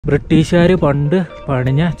ബ്രിട്ടീഷുകാർ പണ്ട്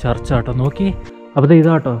പണിഞ്ഞ ചർച്ച കേട്ടോ. നോക്കി അപ്പോൾ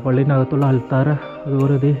ഇതാട്ടോ പള്ളീൻ്റെ അകത്തുള്ള അൽത്താര.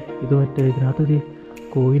 അതുപോലെ ഇത് മറ്റേ ഇതിനകത്ത്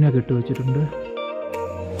കോയിനൊക്കെ ഇട്ട് വെച്ചിട്ടുണ്ട്.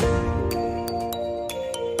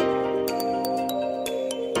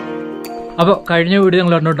 അപ്പോൾ കഴിഞ്ഞ വീഡിയോ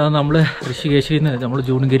ഞങ്ങൾ കണ്ടിട്ടുണ്ടാകും നമ്മൾ ഋഷികേശിൽ നിന്ന് നമ്മൾ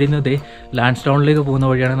ജൂൺഗിരിയിൽ നിന്ന് ലാൻഡ്സ്റ്റൗണിലേക്ക് പോകുന്ന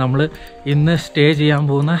വഴിയാണ് നമ്മൾ ഇന്ന് സ്റ്റേ ചെയ്യാൻ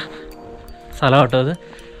പോകുന്ന സ്ഥലം കേട്ടോ.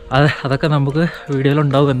 അതൊക്കെ നമുക്ക്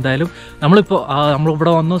വീഡിയോയിലുണ്ടാവും എന്തായാലും.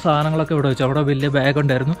 നമ്മളിവിടെ വന്നു സാധനങ്ങളൊക്കെ ഇവിടെ വെച്ചു. അവിടെ വലിയ ബാഗ്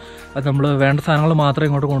ഉണ്ടായിരുന്നു. അത് നമ്മൾ വേണ്ട സാധനങ്ങൾ മാത്രമേ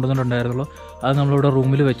ഇങ്ങോട്ട് കൊണ്ടുവന്നിട്ടുണ്ടായിരുന്നുള്ളൂ. അത് നമ്മളിവിടെ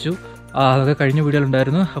റൂമിൽ വെച്ചു. അതൊക്കെ കഴിഞ്ഞ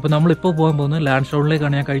വീഡിയോയിലുണ്ടായിരുന്നു. അപ്പോൾ നമ്മളിപ്പോൾ പോകാൻ പോകുന്നത്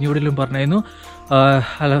ലാൻഡ്സ്റ്റൗണിലേക്കാണ്. ഞാൻ കഴിഞ്ഞ വീഡിയോയിലും പറഞ്ഞായിരുന്നു.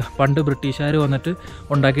 പണ്ട് ബ്രിട്ടീഷുകാർ വന്നിട്ട്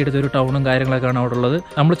ഉണ്ടാക്കിയെടുത്തൊരു ടൗണും കാര്യങ്ങളൊക്കെയാണ് അവിടെ ഉള്ളത്.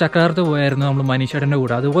 നമ്മൾ ചക്രാർത്ത് പോയായിരുന്നു, നമ്മൾ മനീഷേട്ടൻ്റെ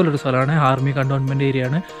കൂടെ. അതുപോലൊരു സ്ഥലമാണ്, ആർമി കണ്ടോൺമെൻറ്റ്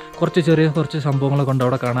ഏരിയയാണ്. കുറച്ച് സംഭവങ്ങളൊക്കെ ഉണ്ട്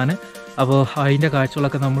അവിടെ കാണാൻ. അപ്പോൾ അതിൻ്റെ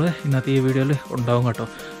കാഴ്ചകളൊക്കെ നമ്മൾ ഇന്നത്തെ ഈ വീഡിയോയിൽ ഉണ്ടാവും കേട്ടോ.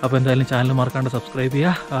 അപ്പോൾ എന്തായാലും ചാനൽ മറക്കാണ്ട് സബ്സ്ക്രൈബ്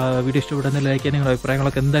ചെയ്യുക. വീഡിയോ ഇഷ്ടപ്പെടുന്ന ലൈക്ക് ചെയ്യാൻ, നിങ്ങളുടെ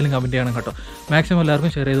അഭിപ്രായങ്ങളൊക്കെ എന്തായാലും കമൻറ്റ് ചെയ്യണം കേട്ടോ. മാക്സിമം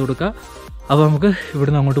എല്ലാവർക്കും ഷെയർ ചെയ്ത് കൊടുക്കുക. അപ്പോൾ നമുക്ക്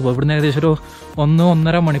ഇവിടുന്ന് അങ്ങോട്ട് പോകാം. ഇവിടുന്ന് ഏകദേശം ഒരു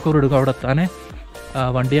 1-1.5 മണിക്കൂർ എടുക്കും അവിടെ എത്താൻ.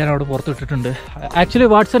 വണ്ടി ഞാൻ അവിടെ പുറത്ത് ഇട്ടിട്ടുണ്ട്. Actually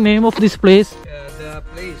what's the name of this place?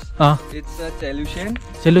 It's a Telushan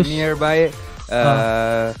nearby.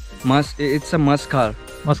 It's a Muskar.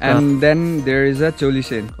 And then there is a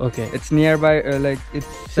Cholishan. Okay. It's nearby,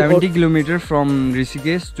 it's 70 kilometers from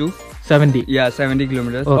Rishikesh to 70. Yeah, 70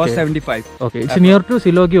 kilometers. Okay. Or 75. Okay. It's near to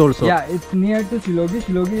Silogi also. Yeah, it's near to Silogi.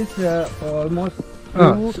 Silogi is almost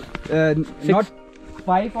not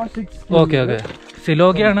 5 or 6 kilometers. Okay.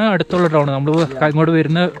 സിലോഗിയാണ് അടുത്തുള്ള town. നമ്മൾ ഇങ്ങോട്ട്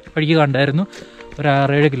വരുന്ന വഴിക്ക് കണ്ടായിരുന്നു. ഒരു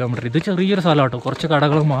 6-7 kilometre. ഇത് ചെറിയൊരു സ്ഥലം കേട്ടോ. കുറച്ച്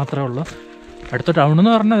കടകൾ മാത്രമേ ഉള്ളൂ. അടുത്ത ടൗൺ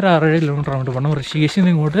എന്ന് പറഞ്ഞാൽ ഒരു 6-7 കിലോമീറ്റർ ആണ്. കാരണം ഋഷികേശിൽ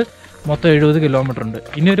നിന്ന് ഇങ്ങോട്ട് മൊത്തം 70 കിലോമീറ്റർ ഉണ്ട്.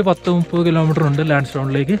 ഇനി ഒരു 10-30 കിലോമീറ്റർ ഉണ്ട്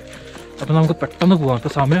ലാൻഡ്സ്റ്റൗണിലേക്ക്. അപ്പോൾ നമുക്ക് പെട്ടെന്ന് പോകാം.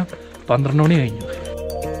 ഇപ്പോൾ സമയം 12 മണി കഴിഞ്ഞു.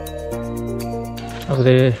 അപ്പോൾ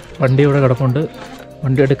വണ്ടി ഇവിടെ കിടപ്പുണ്ട്.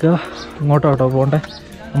 വണ്ടി എടുക്കുക. ഇങ്ങോട്ടോ പോകണ്ടേ.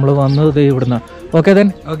 നമ്മൾ വന്നത് ഇവിടുന്ന്. Okay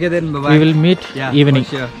then bye-bye. We will meet evening.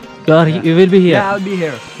 Sure. You will be here? Yeah, I'll be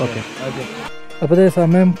here. Okay. അപ്പോൾ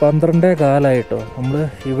സമയം 12:15 നമ്മൾ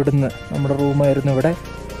ഇവിടുന്ന് നമ്മുടെ റൂമായിരുന്നു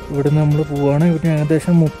ഇവിടുന്ന് നമ്മൾ പോവുകയാണ്. ഇവിടുന്ന്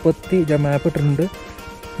ഏകദേശം 30 മാപ്പ് ഇട്ടിട്ടുണ്ട്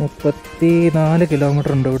 34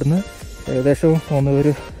 കിലോമീറ്റർ ഉണ്ട് ഇവിടുന്ന്. ഏകദേശം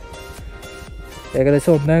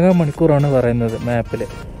 1.5 മണിക്കൂറാണ് പറയുന്നത് മാപ്പിൽ.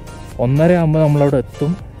 1:30 ആകുമ്പോൾ നമ്മളവിടെ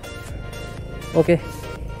എത്തും. ഓക്കെ,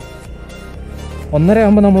 1:30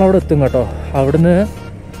 ആകുമ്പോൾ നമ്മളവിടെ എത്തും കേട്ടോ. അവിടുന്ന്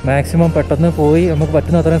മാക്സിമം പെട്ടെന്ന് പോയി നമുക്ക്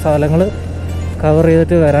പറ്റുന്ന അത്രയും സ്ഥലങ്ങൾ കവർ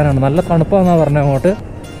ചെയ്തിട്ട് വരാനാണ്. നല്ല തണുപ്പാണെന്നാണ് പറഞ്ഞത് അങ്ങോട്ട്.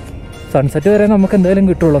 സൺസെറ്റ് വരെ നമുക്ക് എന്തായാലും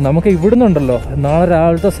കിട്ടുള്ളൂ. നമുക്ക് ഇവിടുന്ന് ഉണ്ടല്ലോ നാളെ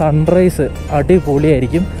രാവിലത്തെ സൺറൈസ്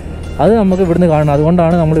അടിപൊളിയായിരിക്കും. അത് നമുക്ക് ഇവിടുന്ന് കാണണം.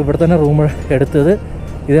 അതുകൊണ്ടാണ് നമ്മൾ ഇവിടെ തന്നെ റൂം എടുത്തത്.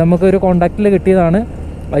 ഇത് നമുക്കൊരു കോണ്ടാക്റ്റിൽ കിട്ടിയതാണ്.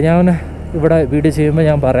 അത് ഞാൻ ഇവിടെ വീഡിയോ ചെയ്യുമ്പോൾ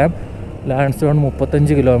ഞാൻ പറയാം. ലാൻഡ്സ്റ്റൗൺ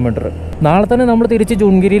 35 കിലോമീറ്റർ. നാളെ തന്നെ നമ്മൾ തിരിച്ച്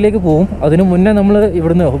ജൂൺഗിരിയിലേക്ക് പോകും. അതിനു മുന്നേ നമ്മൾ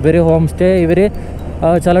ഇവിടുന്ന് ഹോം സ്റ്റേ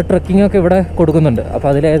ചില ട്രക്കിംഗ് ഒക്കെ ഇവിടെ കൊടുക്കുന്നുണ്ട്. അപ്പോൾ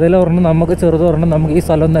അതിലേതെങ്കിലും ഒരെണ്ണം നമുക്ക് നമുക്ക് ഈ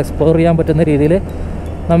സ്ഥലം ഒന്ന് എക്സ്പ്ലോർ ചെയ്യാൻ പറ്റുന്ന രീതിയിൽ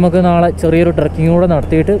നമുക്ക് നാളെ ചെറിയൊരു ട്രക്കിംഗ് കൂടെ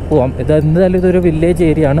നടത്തിയിട്ട് പോകാം. എന്തായാലും ഇതൊരു വില്ലേജ്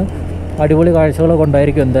ഏരിയ ആണ്. അടിപൊളി കാഴ്ചകളൊക്കെ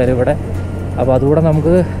ഉണ്ടായിരിക്കും എന്തായാലും ഇവിടെ. അപ്പോൾ അതുകൂടെ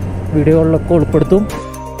നമുക്ക് വീഡിയോകളിലൊക്കെ ഉൾപ്പെടുത്തും.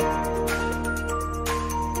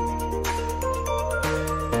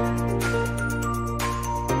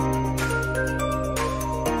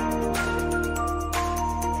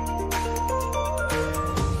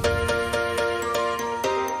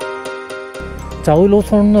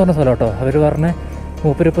 ചൗലോസോൺ എന്ന് പറഞ്ഞ സ്ഥലം കേട്ടോ. അവർ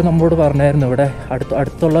മൂപ്പരിപ്പോൾ നമ്മളോട് പറഞ്ഞായിരുന്നു ഇവിടെ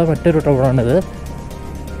അടുത്തുള്ള മറ്റൊരു ടൗണാണിത്.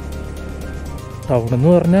 ടൗൺ എന്ന്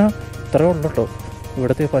പറഞ്ഞാൽ ഇത്രേ ഉള്ളൂ കേട്ടോ.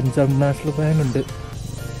 ഇവിടുത്തെ പഞ്ചാബ് നാഷണൽ ബാങ്ക് ഉണ്ട്,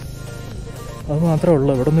 അത് മാത്രമേ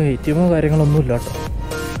ഉള്ളൂ. ഇവിടെ ഒന്നും ATM കാര്യങ്ങളൊന്നും ഇല്ല കേട്ടോ.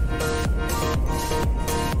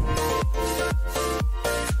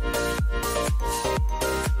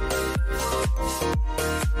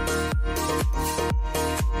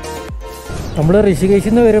 നമ്മൾ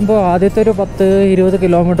ഋഷികേശിൽ നിന്ന് വരുമ്പോൾ ആദ്യത്തെ ഒരു 10-20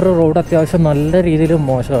 കിലോമീറ്റർ റോഡ് അത്യാവശ്യം നല്ല രീതിയിൽ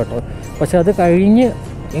മോശം കേട്ടോ. പക്ഷെ അത് കഴിഞ്ഞ്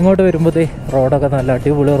ഇങ്ങോട്ട് വരുമ്പോൾ റോഡൊക്കെ നല്ല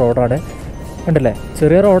അടിപൊളി റോഡാണ്. കണ്ടില്ലേ,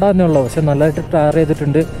 ചെറിയ റോഡാന്നേ ഉള്ളൂ, പക്ഷെ നല്ലതായിട്ട് ടാർ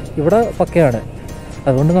ചെയ്തിട്ടുണ്ട്. ഇവിടെ പക്കയാണ്.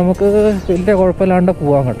 അതുകൊണ്ട് നമുക്ക് വലിയ കുഴപ്പമില്ലാണ്ട്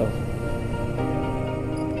പോകാം കേട്ടോ.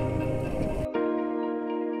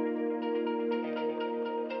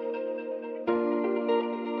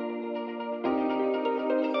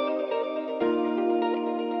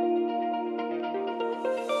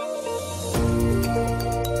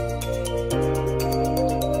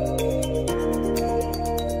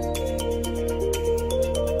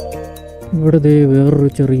 ഇവിടെ വേറൊരു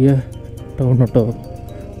ചെറിയ ടൗൺ കേട്ടോ,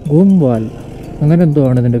 ഗുംവാൽ അങ്ങനെ എന്തോ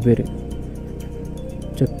ആണ് ഇതിൻ്റെ പേര്.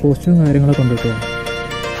 ചെക്ക് പോസ്റ്റും കാര്യങ്ങളൊക്കെ ഉണ്ട് കേട്ടോ.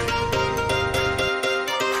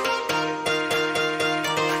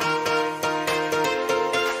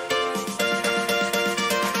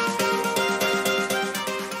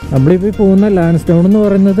 നമ്മളിപ്പോൾ പോകുന്ന ലാൻസ്ഡൗൺ എന്ന്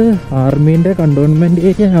പറയുന്നത് ആർമീൻ്റെ കണ്ടോൺമെൻറ്റ്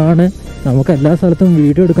ഏരിയ ആണ്. നമുക്ക് എല്ലാ സ്ഥലത്തും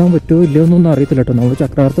വീഡിയോ എടുക്കാൻ പറ്റുമോ ഇല്ലയോ എന്നൊന്നും അറിയത്തില്ല കേട്ടോ. നമ്മൾ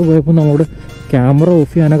ചക്രാർത്ത് പോയപ്പോൾ നമ്മളോട് ക്യാമറ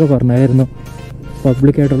ഓഫ് ചെയ്യാനൊക്കെ പറഞ്ഞായിരുന്നു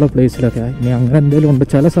പബ്ലിക്കായിട്ടുള്ള പ്ലേസിലൊക്കെ. ഇനി അങ്ങനെ എന്തെങ്കിലും ഉണ്ട്,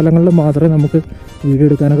 ചില സ്ഥലങ്ങളിൽ മാത്രമേ നമുക്ക് വീഡിയോ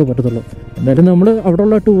എടുക്കാനൊക്കെ പറ്റത്തുള്ളൂ. എന്തായാലും നമ്മൾ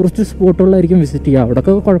അവിടെയുള്ള ടൂറിസ്റ്റ് സ്പോട്ടുകളായിരിക്കും വിസിറ്റ് ചെയ്യുക,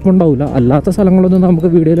 അവിടെയൊക്കെ കുഴപ്പമുണ്ടാവില്ല. അല്ലാത്ത സ്ഥലങ്ങളൊന്നും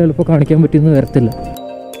നമുക്ക് വീഡിയോയിൽ ചിലപ്പോൾ കാണിക്കാൻ പറ്റിയെന്ന് വരത്തില്ല.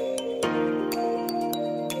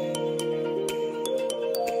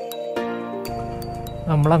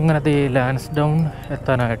 നമ്മളങ്ങനത്തെ ഈ ലാൻസ്ഡൗൺ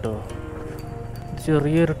എത്താനായിട്ടോ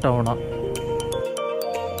ചെറിയൊരു ടൗണാണ്.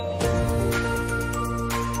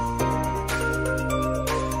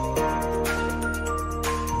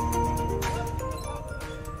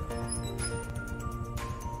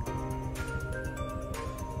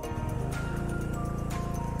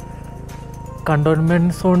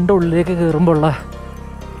 കണ്ടോൺമെൻറ്റ് സോണിൻ്റെ ഉള്ളിലേക്ക് കയറുമ്പോഴുള്ള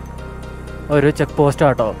ഒരു ചെക്ക് പോസ്റ്റ്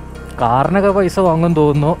ആട്ടോ. കാറിനൊക്കെ പൈസ വാങ്ങുമെന്ന്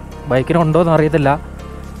തോന്നുന്നു, ബൈക്കിനുണ്ടോ എന്ന് അറിയത്തില്ല.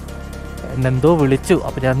 എന്നെന്തോ വിളിച്ചു,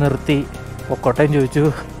 അപ്പോൾ ഞാൻ നിർത്തി. പൊക്കോട്ടയും ചോദിച്ചു,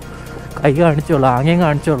 കൈ കാണിച്ചോളൂ, ആംഗ്യം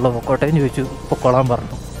കാണിച്ചോളൂ. പൊക്കോട്ടയും ചോദിച്ചു, പൊക്കോളാൻ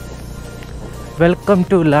പറഞ്ഞു. വെൽക്കം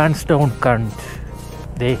ടു ലാൻസ്ഡൗൺ കണ്ട്.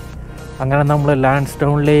 ദേ അങ്ങനെ നമ്മൾ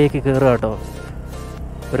ലാൻസ്ഡൗണിലേക്ക് കയറുക കേട്ടോ,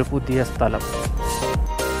 ഒരു പുതിയ സ്ഥലം.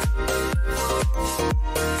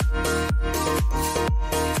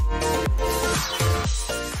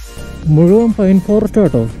 മുഴുവൻ പൈൻ ഫോറസ്റ്റ്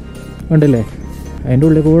കേട്ടോ, കണ്ടില്ലേ? അതിൻ്റെ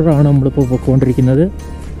ഉള്ളിൽ കൂടെയാണ് നമ്മളിപ്പോൾ പോയിക്കൊണ്ടിരിക്കുന്നത്.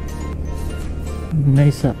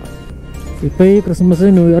 നൈസാ. ഇപ്പോൾ ഈ ക്രിസ്മസ്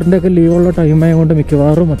ന്യൂ ഇയറിൻ്റെ ഒക്കെ ലീവുള്ള ടൈമായതുകൊണ്ട്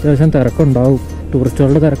മിക്കവാറും അത്യാവശ്യം തിരക്കുണ്ടാവും.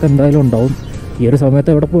 ടൂറിസ്റ്റുകളുടെ തിരക്ക് എന്തായാലും ഉണ്ടാവും. ഈ ഒരു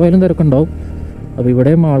സമയത്ത് എവിടെ പോയാലും തിരക്കുണ്ടാവും. അപ്പോൾ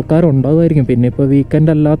ഇവിടെയും ആൾക്കാരുണ്ടാവുമായിരിക്കും. പിന്നെ ഇപ്പോൾ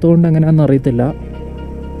വീക്കെൻഡ് അല്ലാത്തതുകൊണ്ട് എങ്ങനെയാണെന്ന് അറിയത്തില്ല.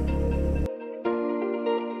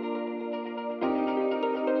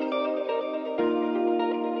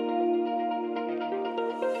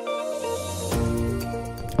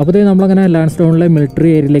 അപ്പോൾ ഇതേ നമ്മളങ്ങനെ ലാൻസ്ഡൗണിലെ മിലിറ്ററി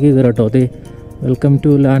ഏരിയയിലേക്ക് കയറി കേട്ടോ. അതെ വെൽക്കം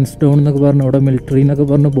ടു ലാൻസ്ഡൗൺ എന്നൊക്കെ പറഞ്ഞു അവിടെ മിലിറ്ററി എന്നൊക്കെ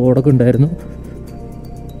പറഞ്ഞ് ബോർഡൊക്കെ ഉണ്ടായിരുന്നു.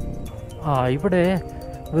 ഇവിടെ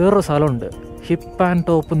വേറൊരു സ്ഥലമുണ്ട്, ഹിപ്പ് ആൻഡ്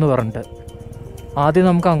ടോപ്പ് എന്ന് പറഞ്ഞിട്ട്. ആദ്യം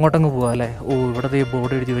നമുക്ക് അങ്ങോട്ടങ്ങ് പോകാം അല്ലേ? ഇവിടെ ഈ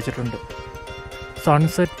ബോർഡ് എഴുതി വെച്ചിട്ടുണ്ട്.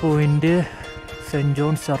 Sunset point, saint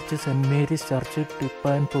John's church, cent Mary's church, tip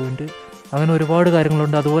and point, അങ്ങനെ ഒരുപാട്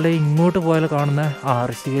കാര്യങ്ങളുണ്ട്. അതുപോലെ ഇങ്ങോട്ട് പോയാൽ കാണുന്ന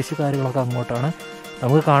ഋഷികേശ് കാര്യങ്ങളൊക്കെ അങ്ങോട്ടാണ്.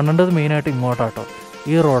 നമുക്ക് കാണേണ്ടത് മെയിനായിട്ട് ഇങ്ങോട്ടാട്ടോ,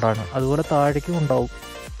 ഈ റോഡാണ്. അതുപോലെ താഴേക്കും ഉണ്ടാവും.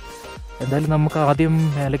 എന്തായാലും നമുക്ക് ആദ്യം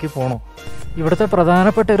മേലേക്ക് പോകണം. ഇവിടുത്തെ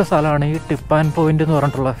പ്രധാനപ്പെട്ട ഒരു സ്ഥലമാണ് ഈ ടിപ്പ് ആൻഡ് പോയിൻ്റ് എന്ന്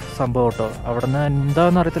പറഞ്ഞിട്ടുള്ള സംഭവം കേട്ടോ. അവിടെ നിന്ന്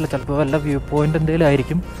എന്താണെന്ന് അറിയത്തില്ല, ചിലപ്പോൾ വല്ല വ്യൂ പോയിൻ്റ് എന്തെങ്കിലും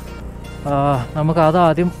ആയിരിക്കും. നമുക്ക് അത്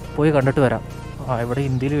ആദ്യം പോയി കണ്ടിട്ട് വരാം. ഇവിടെ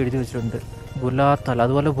ഹിന്ദിയിൽ എഴുതി വെച്ചിട്ടുണ്ട് ബുലാത്താൽ.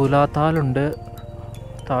 അതുപോലെ ബുലാത്താലുണ്ട്.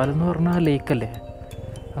 താലെന്ന് പറഞ്ഞാൽ ലേക്കല്ലേ,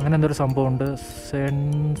 അങ്ങനെ എന്തൊരു സംഭവമുണ്ട്.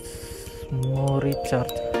 Cent മോറി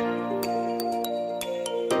church.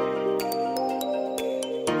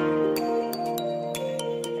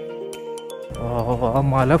 ആ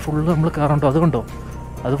മല ഫുള്ള് നമ്മൾ കയറണ്ടോ, അത് കണ്ടോ?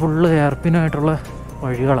 അത് ഫുള്ള് എയർപിനായിട്ടുള്ള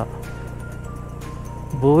വഴികളാണ്.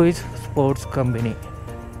 Boys sports company,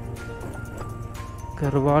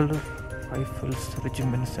 കെർവാൾ rifles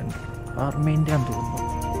regiment centre, ആർമീൻ്റെ ആണെന്ന് തോന്നുന്നു.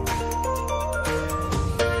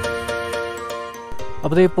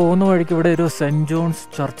 അപ്പോൾ ഈ പോകുന്ന വഴിക്ക് ഇവിടെ ഒരു സെൻറ്റ് ജോൺസ്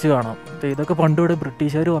ചർച്ച് കാണാം. ഇതൊക്കെ പണ്ട് ഇവിടെ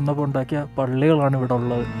ബ്രിട്ടീഷുകാർ വന്നപ്പോൾ ഉണ്ടാക്കിയ പള്ളികളാണ് ഇവിടെ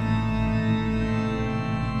ഉള്ളത്.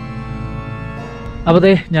 അപ്പോൾ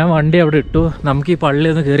ഞാൻ വണ്ടി അവിടെ ഇട്ടു. നമുക്ക് ഈ പള്ളി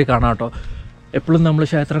ഒന്ന് കയറി കാണാം കേട്ടോ. എപ്പോഴും നമ്മൾ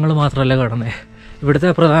ക്ഷേത്രങ്ങൾ മാത്രമല്ല കാണുന്നത്. ഇവിടുത്തെ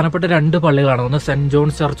പ്രധാനപ്പെട്ട 2 പള്ളികളാണ്. ഒന്ന് സെൻറ്റ്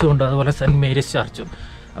ജോൺസ് ചർച്ചും ഉണ്ട്, അതുപോലെ സെൻറ്റ് മേരീസ് ചർച്ചും.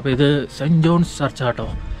 അപ്പോൾ ഇത് സെൻറ്റ് ജോൺസ് ചർച്ച് കേട്ടോ.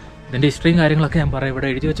 ഇതിൻ്റെ ഹിസ്റ്ററിയും കാര്യങ്ങളൊക്കെ ഞാൻ പറയാം, ഇവിടെ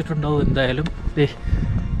എഴുതി വെച്ചിട്ടുണ്ടാവും. എന്തായാലും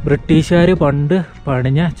ബ്രിട്ടീഷുകാർ പണ്ട്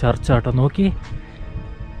പണിഞ്ഞ ചർച്ച് കേട്ടോ. നോക്കി,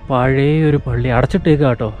 പഴയ ഒരു പള്ളി അടച്ചിട്ടേക്കുക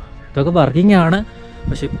കേട്ടോ. ഇതൊക്കെ വർക്കിംഗ് ആണ്,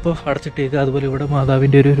 പക്ഷെ ഇപ്പോൾ അടച്ചിട്ടേക്കുക. അതുപോലെ ഇവിടെ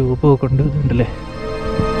മാതാവിൻ്റെ ഒരു രൂപമൊക്കെ ഉണ്ട്, ഇതുണ്ടല്ലേ.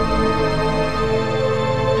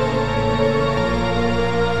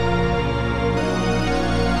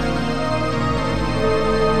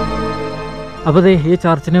 അപ്പോൾ ഈ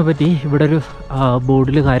ചർച്ചിനെ പറ്റി ഇവിടെ ഒരു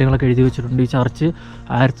ബോർഡിൽ കാര്യങ്ങളൊക്കെ എഴുതി വെച്ചിട്ടുണ്ട്. ഈ ചർച്ച്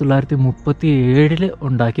 1937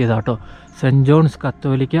 ഉണ്ടാക്കിയതാട്ടോ. സെൻറ്റ് ജോൺസ്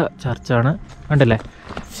കത്തോലിക്ക ചർച്ചാണ്, കണ്ടല്ലേ.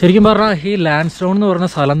 ശരിക്കും പറഞ്ഞാൽ ഈ ലാൻസ്ഡൗൺ എന്ന് പറഞ്ഞ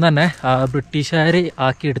സ്ഥലം തന്നെ ബ്രിട്ടീഷുകാർ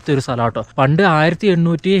ആക്കി എടുത്തൊരു സ്ഥലം കേട്ടോ. പണ്ട്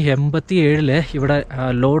 1887 ഇവിടെ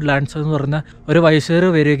ലോർഡ് ലാൻസ്ഡൗൺ എന്ന് പറഞ്ഞ ഒരു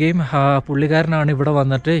വൈസ്രോയി വരികയും പുള്ളിക്കാരനാണ് ഇവിടെ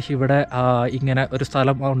വന്നിട്ട് ഇവിടെ ഇങ്ങനെ ഒരു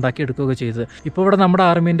സ്ഥലം ഉണ്ടാക്കിയെടുക്കുകയൊക്കെ ചെയ്തത്. ഇപ്പോൾ ഇവിടെ നമ്മുടെ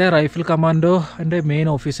ആർമീൻ്റെ റൈഫിൾ കമാൻഡോൻ്റെ മെയിൻ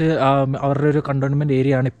ഓഫീസ്, അവരുടെ ഒരു കണ്ടോൺമെൻറ്റ്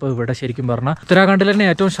ഏരിയ ആണ് ഇപ്പോൾ ഇവിടെ. ശരിക്കും പറഞ്ഞാൽ ഉത്തരാഖണ്ഡിൽ തന്നെ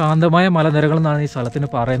ഏറ്റവും ശാന്തമായ മലനിരകൾ എന്നാണ് ഈ സ്ഥലത്തിന്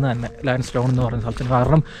പറയുന്നത് തന്നെ, ലാൻസ്ഡൗൺ എന്ന് പറയുന്ന സ്ഥലത്തിന്.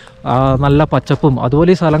 കാരണം നല്ല പച്ചപ്പും അതുപോലെ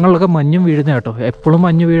ഈ സ്ഥലങ്ങളിലൊക്കെ മഞ്ഞും വീഴുന്ന കേട്ടോ. എപ്പോഴും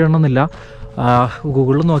മഞ്ഞ് വീഴണമെന്നില്ല.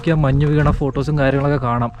 ഗൂഗിളിൽ നോക്കിയാൽ മഞ്ഞ് വീണ ഫോട്ടോസും കാര്യങ്ങളൊക്കെ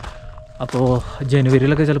കാണാം. അപ്പോൾ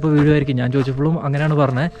ജനുവരിയിലൊക്കെ ചിലപ്പോൾ വീഴുമായിരിക്കും. ഞാൻ ചോദിച്ചപ്പോഴും അങ്ങനെയാണ്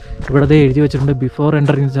പറഞ്ഞത്. ഇവിടെ എഴുതി വെച്ചിട്ടുണ്ട്, before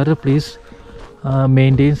entering church please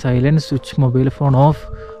maintain silence, switch mobile phone off,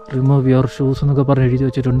 remove your shoes എന്നൊക്കെ പറഞ്ഞ് എഴുതി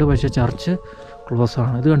വെച്ചിട്ടുണ്ട്. പക്ഷേ ചർച്ച് ക്ലോസ്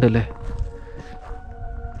ആണ്. ഇത് കണ്ടില്ലേ,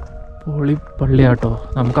 പൊളി പള്ളിയാട്ടോ.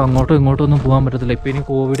 നമുക്ക് അങ്ങോട്ടും ഇങ്ങോട്ടും ഒന്നും പോകാൻ പറ്റത്തില്ല. ഇപ്പോൾ ഇനി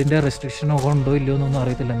കോവിഡിൻ്റെ റെസ്ട്രിക്ഷനൊക്കെ ഉണ്ടോ ഇല്ലയോ എന്നൊന്നും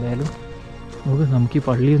അറിയത്തില്ല. എന്തായാലും നമുക്ക് ഈ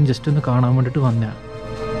പള്ളി ഒന്ന് ജസ്റ്റ് ഒന്ന് കാണാൻ വേണ്ടിയിട്ട് വന്നതാണ്.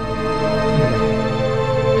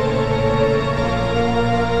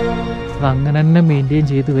 അതങ്ങനെ തന്നെ മെയിൻറ്റെയിൻ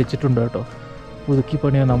ചെയ്ത് വെച്ചിട്ടുണ്ട് കേട്ടോ. പുതുക്കി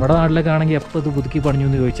പണിയോ നമ്മുടെ നാട്ടിലൊക്കെ ആണെങ്കിൽ എപ്പോൾ ഇത് പുതുക്കി പണിഞ്ഞു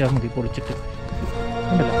എന്ന് ചോദിച്ചാൽ മതി, പൊളിച്ചിട്ട്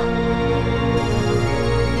ഉണ്ടല്ലോ.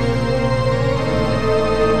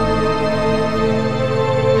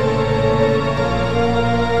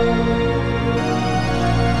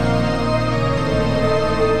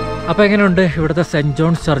 അപ്പോൾ എങ്ങനെയുണ്ട് ഇവിടുത്തെ സെൻറ്റ്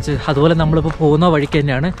ജോൺസ് ചർച്ച്? അതുപോലെ നമ്മളിപ്പോൾ പോകുന്ന വഴിക്ക്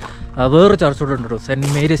തന്നെയാണ് വേറൊരു ചർച്ച് കൂടെ ഉണ്ട് കേട്ടോ,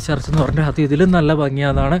 സെൻറ്റ് മേരീസ് ചർച്ച് എന്ന് പറഞ്ഞിട്ട്. അത് ഇതിലും നല്ല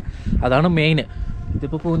ഭംഗിയാണ്. അതാണ് മെയിൻ.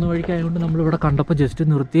 ഇതിപ്പോൾ പോകുന്ന വഴിക്കായതുകൊണ്ട് നമ്മളിവിടെ കണ്ടപ്പോൾ ജസ്റ്റ്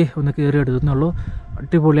നിർത്തി ഒന്ന് കയറി എടുത്തുന്നുള്ളൂ.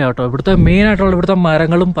 അടിപൊളിയാട്ടോ. ഇവിടുത്തെ മെയിനായിട്ടുള്ള ഇവിടുത്തെ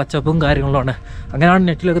മരങ്ങളും പച്ചപ്പും കാര്യങ്ങളുമാണ്. അങ്ങനെയാണ്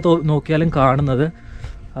നെറ്റിലൊക്കെ നോക്കിയാലും കാണുന്നത്.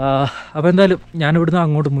 അപ്പോൾ എന്തായാലും ഞാനിവിടുന്ന്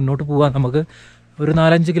അങ്ങോട്ട് മുന്നോട്ട് പോകാം. നമുക്ക് ഒരു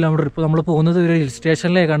 4-5 കിലോമീറ്റർ. ഇപ്പോൾ നമ്മൾ പോകുന്നത് ഒരു ഹിൽ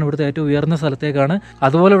സ്റ്റേഷനിലേക്കാണ്, ഇവിടുത്തെ ഏറ്റവും ഉയർന്ന സ്ഥലത്തേക്കാണ്.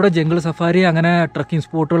 അതുപോലെ ഇവിടെ ജംഗിൾ സഫാരി, അങ്ങനെ ട്രക്കിംഗ്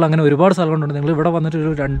സ്പോട്ടുകൾ, അങ്ങനെ ഒരുപാട് സ്ഥലങ്ങളുണ്ട്. നിങ്ങൾ ഇവിടെ വന്നിട്ട്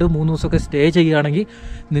ഒരു 2-3 ദിവസമൊക്കെ സ്റ്റേ ചെയ്യുകയാണെങ്കിൽ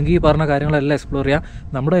നിങ്ങൾക്ക് ഈ പറഞ്ഞ കാര്യങ്ങളെല്ലാം എക്സ്പ്ലോർ ചെയ്യാം.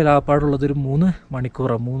 നമ്മുടെ ലാപ്പാടുള്ളത് ഒരു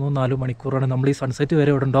 3-4 മണിക്കൂറാണ്. നമ്മൾ ഈ സൺസെറ്റ്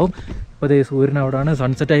വരെ ഇവിടെ ഉണ്ടാവും. ഇപ്പോൾ അതേ സൂര്യൻ അവിടെയാണ്.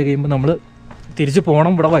 സൺസെറ്റ് ആയി കഴിയുമ്പോൾ നമ്മൾ തിരിച്ച്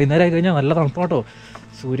പോകണം. ഇവിടെ വൈകുന്നേരം ആയി കഴിഞ്ഞാൽ നല്ല തണുപ്പാട്ടോ.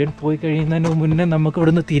 സൂര്യൻ പോയി കഴിയുന്നതിന് മുന്നേ നമുക്ക്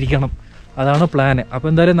ഇവിടുന്ന് തിരിക്കണം. അതാണ് പ്ലാന്. അപ്പോൾ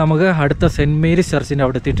എന്തായാലും നമുക്ക് അടുത്ത സെൻറ്റ് മേരീസ് ചർച്ചിൻ്റെ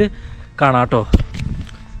അവിടെ എത്തിയിട്ട് കാണാം കേട്ടോ.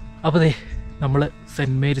 അപ്പോൾ ദേ നമ്മൾ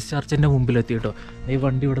സെൻറ്റ് മേരീസ് ചർച്ചിൻ്റെ മുമ്പിലെത്തി കേട്ടോ. ഈ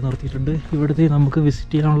വണ്ടി ഇവിടെ നിർത്തിയിട്ടുണ്ട്. ഇവിടുത്തെ നമുക്ക്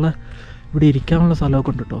വിസിറ്റ് ചെയ്യാനുള്ള, ഇവിടെ ഇരിക്കാനുള്ള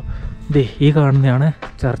സ്ഥലമൊക്കെ ഉണ്ട് കേട്ടോ. ദേ ഈ കാണുന്നതാണ്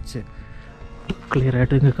ചർച്ച്.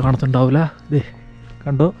 ക്ലിയറായിട്ട് നിങ്ങൾക്ക് കാണത്തുണ്ടാവില്ല. ദേ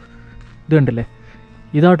കണ്ടോ, ഇത് കണ്ടില്ലേ?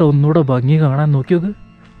 ഇതാട്ടോ ഒന്നുകൂടെ ഭംഗി കാണാൻ. നോക്കി നോക്ക്,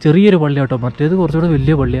 ചെറിയൊരു പള്ളിയാട്ടോ. മറ്റേത് കുറച്ചുകൂടെ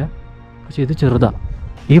വലിയ പള്ളിയാണ്, പക്ഷേ ഇത് ചെറുതാണ്.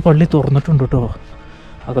 ഈ പള്ളി തുറന്നിട്ടുണ്ട് കേട്ടോ.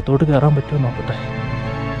 അകത്തോട്ട് കയറാൻ പറ്റുമോ നോക്കട്ടെ.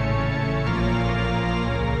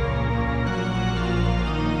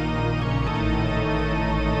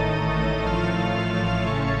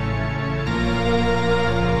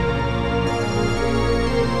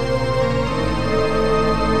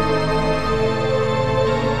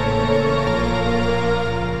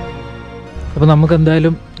 അപ്പോൾ നമുക്ക്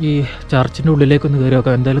എന്തായാലും ഈ ചർച്ചിൻ്റെ ഉള്ളിലേക്കൊന്ന് കയറി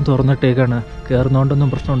നോക്കാം. എന്തായാലും തുറന്നിട്ടേക്കാണ്, കയറുന്നതുകൊണ്ടൊന്നും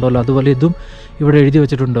പ്രശ്നമുണ്ടല്ലോ. അതുപോലെ ഇതും ഇവിടെ എഴുതി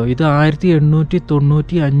വെച്ചിട്ടുണ്ടോ, ഇത്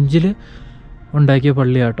 1895 ഉണ്ടാക്കിയ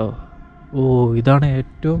പള്ളിയാട്ടോ. ഓ, ഇതാണ്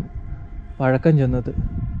ഏറ്റവും പഴക്കം ചെന്നത്.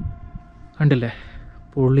 കണ്ടില്ലേ,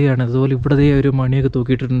 പൊള്ളിയാണ്. അതുപോലെ ഇവിടെ ഒരു മണിയൊക്കെ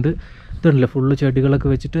തൂക്കിയിട്ടുണ്ട്. ഇതുണ്ടല്ലേ, ഫുള്ള് ചെടികളൊക്കെ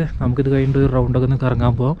വെച്ചിട്ട് നമുക്കിത് കഴിഞ്ഞിട്ട് ഒരു റൗണ്ടൊക്കെ ഒന്ന്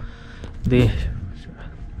കറങ്ങാൻ പോകാം.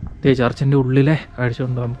 ദേ ചർച്ചിൻ്റെ ഉള്ളിലെ കാഴ്ച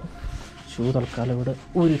ഉണ്ടാകും. ഷൂ തൽക്കാലം ഇവിടെ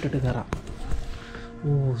ഊരിട്ടിട്ട് കയറാം.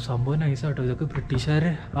 ഓ, സംഭവം നൈസാട്ടോ. ഇതൊക്കെ ബ്രിട്ടീഷുകാർ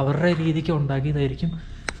അവരുടെ രീതിക്ക് ഉണ്ടാക്കിയതായിരിക്കും.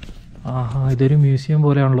 ഇതൊരു മ്യൂസിയം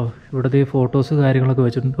പോലെയാണല്ലോ. ഇവിടുത്തെ ഫോട്ടോസ് കാര്യങ്ങളൊക്കെ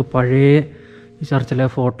വെച്ചിട്ടുണ്ട്. പഴയ ഈ ചർച്ചിലെ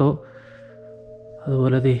ഫോട്ടോ.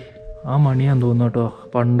 അതുപോലെ ആ മണിയാന്ന് തോന്നുന്നു കേട്ടോ.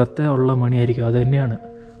 പണ്ടത്തെ ഉള്ള മണിയായിരിക്കും, അത് തന്നെയാണ്.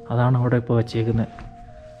 അതാണ് അവിടെ ഇപ്പോൾ വച്ചേക്കുന്നത്.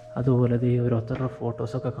 അതുപോലെ ഓരോരുത്തരുടെ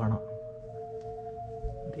ഫോട്ടോസൊക്കെ കാണാം.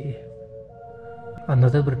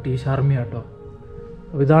 അന്നത്തെ ബ്രിട്ടീഷ് ആർമി ആട്ടോ.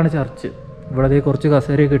 അപ്പോൾ ഇതാണ് ചർച്ച്. ഇവിടെ കുറച്ച്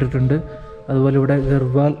കസേരയൊക്കെ ഇട്ടിട്ടുണ്ട്. അതുപോലെ ഇവിടെ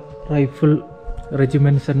ഗർവാൽ റൈഫിൾ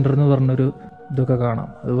റെജിമെൻറ്റ് സെൻറ്റർ എന്ന് പറഞ്ഞൊരു ഇതൊക്കെ കാണാം.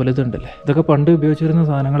 അതുപോലെ ഇതുണ്ടല്ലേ, ഇതൊക്കെ പണ്ട് ഉപയോഗിച്ചിരുന്ന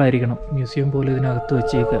സാധനങ്ങളായിരിക്കണം. മ്യൂസിയം പോലെ ഇതിനകത്ത്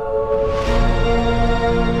വെച്ചേക്കുക.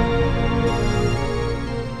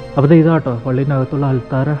 അപ്പോൾ ഇതാട്ടോ പള്ളീൻ്റെ അകത്തുള്ള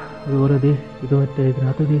അൽത്താര. അതുപോലെ ഇത് മറ്റേ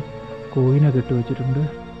ഇതിനകത്ത് കോയിനൊക്കെ ഇട്ട് വെച്ചിട്ടുണ്ട്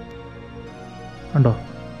കണ്ടോ.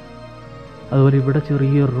 അതുപോലെ ഇവിടെ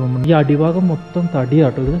ചെറിയൊരു റൂമുണ്ട്. ഈ അടിഭാഗം മൊത്തം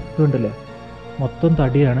തടിയാട്ടോ. ഇതുണ്ടല്ലേ, മൊത്തം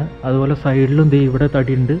തടിയാണ്. അതുപോലെ സൈഡിലും ഇവിടെ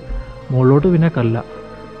തടിയുണ്ട്. മുകളിലോട്ട് പിന്നെ കല്ല.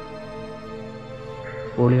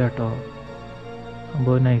 പൊളിയാട്ടോ,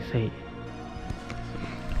 സംഭവം നൈസായി.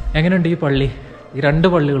 എങ്ങനെയുണ്ട് ഈ പള്ളി? ഈ 2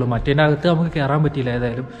 പള്ളികളും. മറ്റേതിനകത്ത് നമുക്ക് കയറാൻ പറ്റിയില്ല.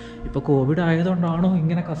 ഏതായാലും ഇപ്പോൾ കോവിഡ് ആയതുകൊണ്ടാണോ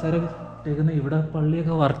ഇങ്ങനെ കസേര ഇട്ടേക്കുന്നത്, ഇവിടെ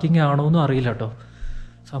പള്ളിയൊക്കെ വർക്കിംഗ് ആണോ എന്നും അറിയില്ല കേട്ടോ.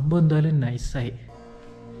 സംഭവം എന്തായാലും നൈസായി.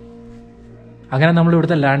 അങ്ങനെ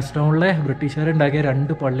നമ്മളിവിടുത്തെ ലാൻസ്ഡൗണിലെ ബ്രിട്ടീഷുകാരുണ്ടാക്കിയ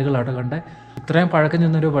 2 പള്ളികളാണ് കണ്ടത്. ഇത്രയും പഴക്കം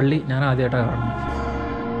ചെന്നൊരു പള്ളി ഞാൻ ആദ്യമായിട്ടാണ് കാണുന്നത്.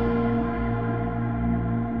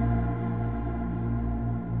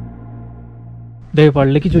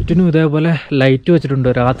 പള്ളിക്ക് ചുറ്റിനും ഇതേപോലെ ലൈറ്റ് വെച്ചിട്ടുണ്ട്.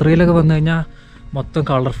 രാത്രിയിലൊക്കെ വന്നു കഴിഞ്ഞാൽ മൊത്തം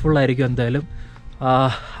കളർഫുള്ളായിരിക്കും എന്തായാലും.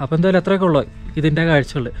 അപ്പോൾ എന്തായാലും എത്രയൊക്കെ ഉള്ളൂ ഇതിൻ്റെ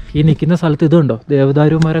കാഴ്ചകൾ. ഈ നിൽക്കുന്ന സ്ഥലത്ത് ഇതുണ്ടോ,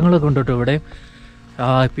 ദേവദാരു മരങ്ങളൊക്കെ ഉണ്ട് കേട്ടോ ഇവിടെ.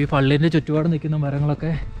 ഇപ്പോൾ ഈ പള്ളീൻ്റെ ചുറ്റുപാട് നിൽക്കുന്ന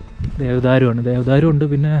മരങ്ങളൊക്കെ ദേവദാരുവാണ്. ദേവദാരു ഉണ്ട്,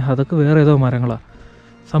 പിന്നെ അതൊക്കെ വേറെ ഏതോ മരങ്ങളാണ്.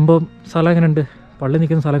 സംഭവം സ്ഥലം എങ്ങനെയുണ്ട്? പള്ളി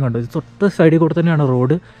നിൽക്കുന്ന സ്ഥലം കണ്ടു. ഇത് തൊട്ട് സൈഡിൽ കൂടെ തന്നെയാണ്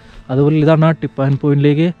റോഡ്. അതുപോലെ ഇതാണ് ആ ടിപ്പ് ആൻഡ്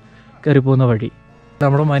പോയിൻറ്റിലേക്ക് കയറി പോകുന്ന വഴി.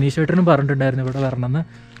 നമ്മുടെ മനീഷ് ചേട്ടനും പറഞ്ഞിട്ടുണ്ടായിരുന്നു ഇവിടെ വരണമെന്ന്.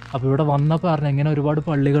 അപ്പോൾ ഇവിടെ വന്നപ്പോൾ പറഞ്ഞു ഇങ്ങനെ ഒരുപാട്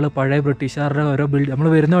പള്ളികൾ, പഴയ ബ്രിട്ടീഷുകാരുടെ ഓരോ നമ്മൾ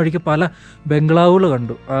വരുന്ന വഴിക്ക് പല ബംഗ്ലാവുകൾ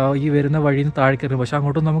കണ്ടു. ഈ വരുന്ന വഴിയിൽ നിന്ന് താഴെ കയറി, പക്ഷേ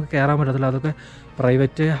അങ്ങോട്ടും നമുക്ക് കയറാൻ പറ്റത്തില്ല. അതൊക്കെ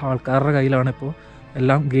പ്രൈവറ്റ് ആൾക്കാരുടെ കയ്യിലാണ്. ഇപ്പോൾ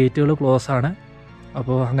എല്ലാം ഗേറ്റുകൾ ക്ലോസ് ആണ്.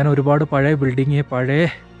 അപ്പോൾ അങ്ങനെ ഒരുപാട് പഴയ ബിൽഡിങ്, പഴയ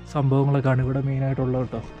സംഭവങ്ങളൊക്കെയാണ് ഇവിടെ മെയിനായിട്ടുള്ളത്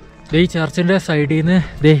കേട്ടോ. ഈ ചർച്ചിൻ്റെ സൈഡിൽ നിന്ന്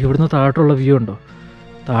ഇവിടുന്ന് താഴോട്ടുള്ള വ്യൂ ഉണ്ടോ?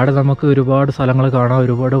 താഴെ നമുക്ക് ഒരുപാട് സ്ഥലങ്ങൾ കാണാം,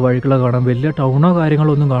 ഒരുപാട് വഴികൾ കാണാം. വലിയ ടൗണോ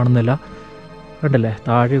കാര്യങ്ങളോ ഒന്നും കാണുന്നില്ല, കണ്ടല്ലേ?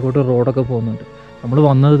 താഴേക്കോട്ട് റോഡൊക്കെ പോകുന്നുണ്ട്. നമ്മൾ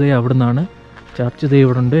വന്നത് അവിടെ നിന്നാണ്. ചർച്ച്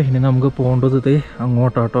ഇവിടെ ഉണ്ട്. ഇനി നമുക്ക് പോകേണ്ടത്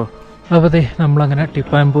അങ്ങോട്ടാട്ടോ. അപ്പോൾ നമ്മളങ്ങനെ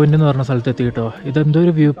ടിപ്പ് ആൻഡ് പോയിൻ്റ് എന്ന് പറഞ്ഞ സ്ഥലത്തെത്തി കേട്ടോ. ഇതെന്തോ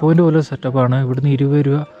ഒരു വ്യൂ പോയിൻ്റ് പോലെ സെറ്റപ്പാണ്. ഇവിടുന്ന് 20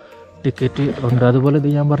 രൂപ ടിക്കറ്റ് ഉണ്ട്. അതുപോലെ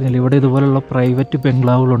ഞാൻ പറഞ്ഞില്ല, ഇവിടെ ഇതുപോലുള്ള പ്രൈവറ്റ്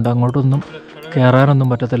ബംഗ്ലാവുകളുണ്ട്. അങ്ങോട്ടൊന്നും കയറാനൊന്നും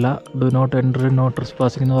പറ്റത്തില്ല. ഡു നോട്ട് എൻട്രി, നോട്ട്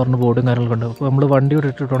ട്രസ്പാസിംഗ് എന്ന് പറഞ്ഞ ബോർഡും കാര്യങ്ങളൊക്കെ ഉണ്ട്. അപ്പോൾ നമ്മൾ വണ്ടി ഇവിടെ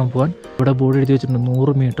ഇട്ടിട്ട് വേണം പോകാൻ. ഇവിടെ ബോർഡ് എഴുതി വെച്ചിട്ടുണ്ട്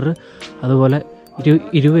 100 മീറ്റർ. അതുപോലെ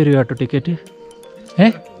 20 രൂപ കേട്ടോ ടിക്കറ്റ്.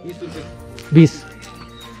 20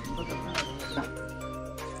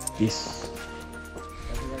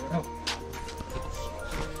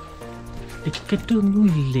 ടിക്കറ്റ് ഒന്നും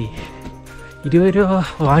ഇല്ലേ? 20 രൂപ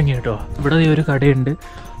വാങ്ങി കേട്ടോ. ഇവിടെ ഒരു കടയുണ്ട്.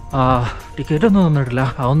 ടിക്കറ്റൊന്നും തന്നിട്ടില്ല,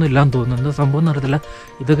 അതൊന്നും ഇല്ലാന്ന് തോന്നുന്നു. എന്താ സംഭവം നടത്തില്ല.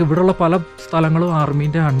 ഇതൊക്കെ ഇവിടെയുള്ള പല സ്ഥലങ്ങളും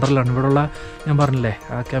ആർമീൻ്റെ അണ്ടറിലാണ്. ഇവിടെയുള്ള ഞാൻ പറഞ്ഞില്ലേ,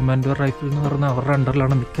 കമാൻഡോ റൈഫിൾ എന്ന് പറഞ്ഞ അവരുടെ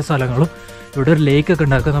അണ്ടറിലാണ് മിക്ക സ്ഥലങ്ങളും. ഇവിടെ ഒരു ലേക്കൊക്കെ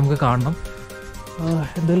ഉണ്ട്, അതൊക്കെ നമുക്ക് കാണണം.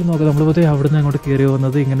 എന്തായാലും നോക്കാം. നമ്മളിപ്പോൾ അവിടെ നിന്ന് അങ്ങോട്ട് കയറി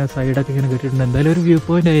പോകുന്നത് ഇങ്ങനെ സൈഡൊക്കെ ഇങ്ങനെ കെട്ടിയിട്ടുണ്ട്. എന്തായാലും ഒരു വ്യൂ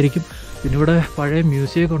പോയിൻ്റ് ആയിരിക്കും. പിന്നെ ഇവിടെ പഴയ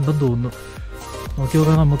മ്യൂസിയം ഉണ്ടെന്ന് തോന്നുന്നു. നോക്കി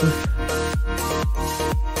നോക്കാം നമുക്ക്.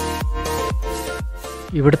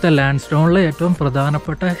 ഇവിടുത്തെ ലാൻഡ്സ്റ്റോണിലെ ഏറ്റവും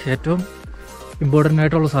പ്രധാനപ്പെട്ട, ഏറ്റവും ഇമ്പോർട്ടൻ്റ്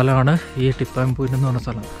ആയിട്ടുള്ള സ്ഥലമാണ് ഈ ടിപ്പ് ആൻഡ് പോയിൻ്റ് എന്ന് പറഞ്ഞ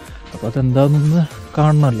സ്ഥലം. അപ്പോൾ അതെന്താണെന്ന്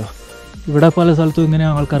കാണണമല്ലോ. ഇവിടെ പല സ്ഥലത്തും ഇങ്ങനെ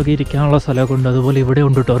ആൾക്കാർക്ക് ഇരിക്കാനുള്ള സ്ഥലമൊക്കെ ഉണ്ട്. അതുപോലെ ഇവിടെ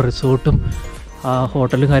ഉണ്ട് കേട്ടോ റിസോർട്ടും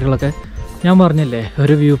ഹോട്ടലും കാര്യങ്ങളൊക്കെ. ഞാൻ പറഞ്ഞില്ലേ,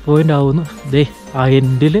 ഒരു വ്യൂ പോയിൻ്റ് ആവുന്നു. ആ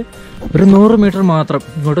എൻഡിൽ ഒരു 100 മീറ്റർ മാത്രം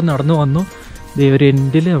ഇങ്ങോട്ട് നടന്നു വന്നു. ഒരു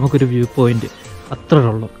എൻഡിൽ നമുക്കൊരു വ്യൂ പോയിൻ്റ്, അത്രേ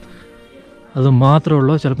ഉള്ളൂ. അത് മാത്രമേ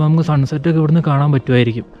ഉള്ളൂ. ചിലപ്പോൾ നമുക്ക് സൺസെറ്റൊക്കെ ഇവിടുന്ന് കാണാൻ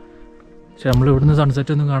പറ്റുമായിരിക്കും. പക്ഷെ നമ്മൾ ഇവിടുന്ന്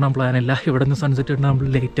സൺസെറ്റ് ഒന്നും കാണാൻ പ്ലാനില്ല. ഇവിടെ നിന്ന് സൺസെറ്റ് ഇട്ടാൽ നമ്മൾ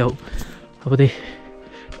ലേറ്റ് ആവും. അപ്പോൾ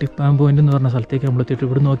ടിപ്പ് ആൻഡ് പോയിൻ്റ് എന്ന് പറഞ്ഞ സ്ഥലത്തേക്ക് നമ്മൾ എത്തിയിട്ട്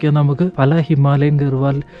ഇവിടെ നോക്കിയാൽ നമുക്ക് പല ഹിമാലയൻ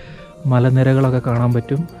ഗർവാൽ മലനിരകളൊക്കെ കാണാൻ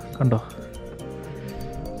പറ്റും. കണ്ടോ?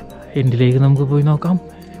 എൻഡിലേക്ക് നമുക്ക് പോയി നോക്കാം.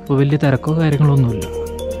 ഇപ്പോൾ വലിയ തിരക്കോ കാര്യങ്ങളൊന്നുമില്ല.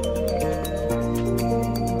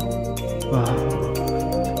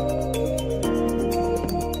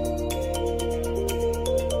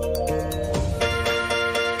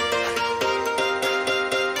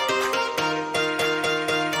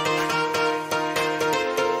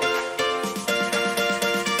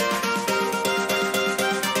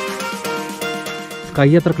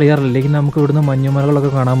 സ്കൈ അത്ര ക്ലിയർ അല്ല, അല്ലെങ്കിൽ നമുക്ക് ഇവിടുന്ന് മഞ്ഞുമലകളൊക്കെ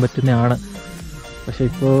കാണാൻ പറ്റുന്നതാണ്. പക്ഷേ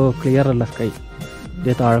ഇപ്പോൾ ക്ലിയർ അല്ല സ്കൈ.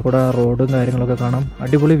 ഇതേ താഴെ കൂടെ റോഡും കാര്യങ്ങളൊക്കെ കാണാം.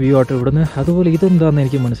 അടിപൊളി വ്യൂ ആട്ടോ ഇവിടുന്ന്. അതുപോലെ ഇതെന്താണെന്ന്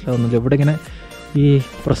എനിക്ക് മനസ്സിലാവുന്നില്ല. ഇവിടെ ഇങ്ങനെ ഈ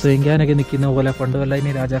പ്രസംഗിക്കാനൊക്കെ നിൽക്കുന്ന പോലെ പണ്ട് വല്ല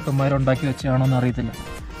ഇനി രാജാക്കന്മാരുണ്ടാക്കി വെച്ചാണോ എന്ന് അറിയത്തില്ല.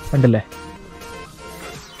 കണ്ടില്ലേ?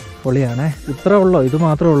 പൊളിയാണേ. ഇത്രേ ഉള്ളൂ, ഇത്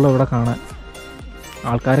മാത്രമേ ഉള്ളൂ ഇവിടെ കാണാൻ.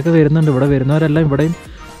 ആൾക്കാരൊക്കെ വരുന്നുണ്ട്. ഇവിടെ വരുന്നവരെല്ലാം ഇവിടെയും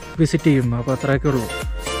വിസിറ്റ് ചെയ്യും. അപ്പോൾ അത്രയൊക്കെ ഉള്ളൂ.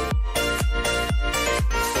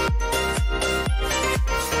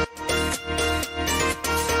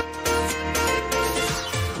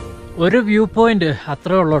 ഒരു വ്യൂ പോയിൻ്റ്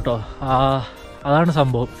അത്രേ ഉള്ളൂ കേട്ടോ. അതാണ്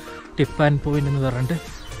സംഭവം. ടിപ്പ് ആൻഡ് പോയിൻ്റ് എന്ന് പറഞ്ഞിട്ട്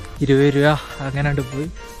 20 രൂപ അങ്ങനെ പോയി.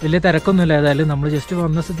 വലിയ തിരക്കൊന്നുമില്ല. ഏതായാലും നമ്മൾ ജസ്റ്റ്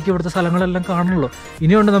വന്ന സ്ഥിതിക്ക് ഇവിടുത്തെ സ്ഥലങ്ങളെല്ലാം കാണുള്ളൂ.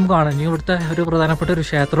 ഇനിയുണ്ട് നമുക്ക് കാണാം. ഇനി ഇവിടുത്തെ ഒരു പ്രധാനപ്പെട്ട ഒരു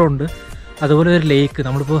ക്ഷേത്രമുണ്ട്. അതുപോലെ ഒരു ലേക്ക്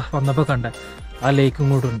നമ്മളിപ്പോൾ വന്നപ്പോൾ കണ്ട ആ ലേക്കും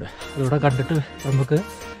കൂടെ ഉണ്ട്. അതിവിടെ കണ്ടിട്ട് നമുക്ക്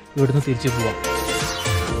ഇവിടുന്ന് തിരിച്ചു പോവാം.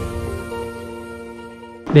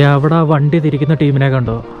 അവിടെ വണ്ടി തിരിക്കുന്ന ടീമിനെ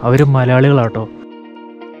കണ്ടോ? അവർ മലയാളികളാട്ടോ.